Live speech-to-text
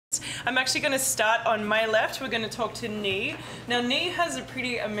I'm actually going to start on my left. We're going to talk to Nhi. Now, Nhi has a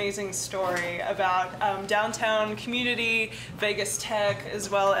pretty amazing story about downtown community, Vegas tech, as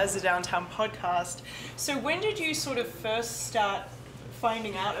well as the downtown podcast. So when did you sort of first start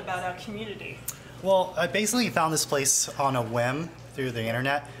finding out about our community? Well, I basically found this place on a whim through the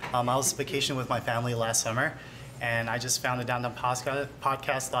internet. I was vacationing with my family last summer, and I just found the Downtown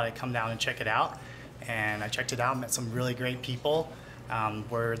podcast, thought I'd come down and check it out. And I checked it out, met some really great people,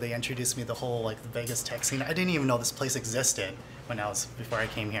 where they introduced me to the whole the Vegas tech scene. I didn't even know this place existed before I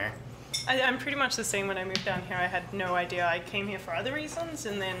came here. I'm pretty much the same when I moved down here. I had no idea. I came here for other reasons,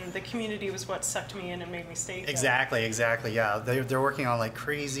 and then the community was what sucked me in and made me stay here. Exactly, yeah. They're working on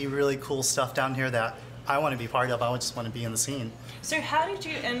crazy, really cool stuff down here that I want to be part of. I just want to be in the scene. So how did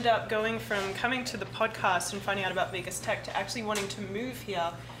you end up going from coming to the podcast and finding out about Vegas tech to actually wanting to move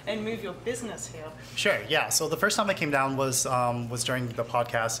here and move your business here? Sure, yeah. So the first time I came down was during the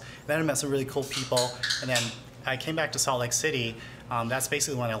podcast. Then I met some really cool people, and then I came back to Salt Lake City. That's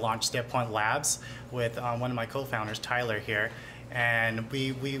basically when I launched DevPoint Labs with one of my co-founders, Tyler, here. And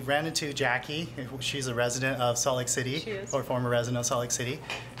we ran into Jackie. She's a resident of Salt Lake City, she is. Or former resident of Salt Lake City.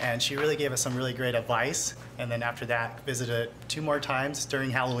 And she really gave us some really great advice. And then after that, visited 2 more times during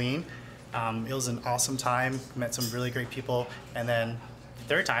Halloween. It was an awesome time, met some really great people. And then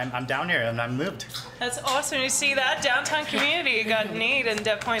the 3rd time, I'm down here and I'm moved. That's awesome. You see that? Downtown community. You got Nhi and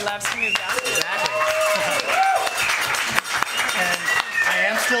DevPoint Labs to move down here. Exactly. And I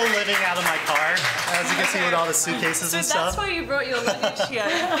am still living out of my car, as you can see with all the suitcases and stuff. So that's why you brought your luggage here.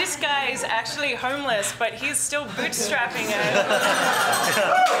 This guy is actually homeless, but he's still bootstrapping it.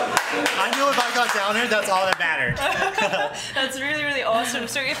 I knew if I got down here, that's all that mattered. That's really, really awesome.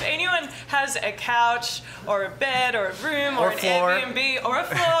 So if anyone has a couch, or a bed, or a room, or an Airbnb, or a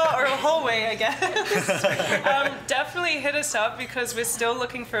floor, or a hallway, I guess, definitely hit us up, because we're still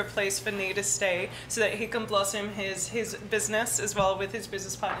looking for a place for Nhi to stay so that he can blossom his business as well with his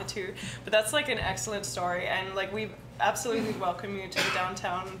business partner too. But that's an excellent story, and we absolutely welcome you to the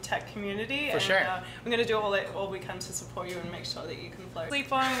downtown tech community. For sure. We're going to do all we can to support you and make sure that you can flow.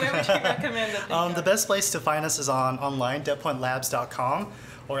 Sleep on. Where would you recommend that the best place to find us is online, devpointlabs.com,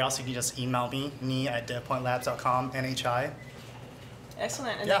 or else you can just email me, Nhi@devpointlabs.com, NHI.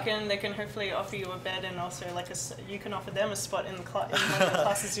 Excellent, and they can hopefully offer you a bed, and also you can offer them a spot in one of the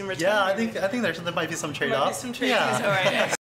classes in return. Yeah, I think there might be some trade-off. All right.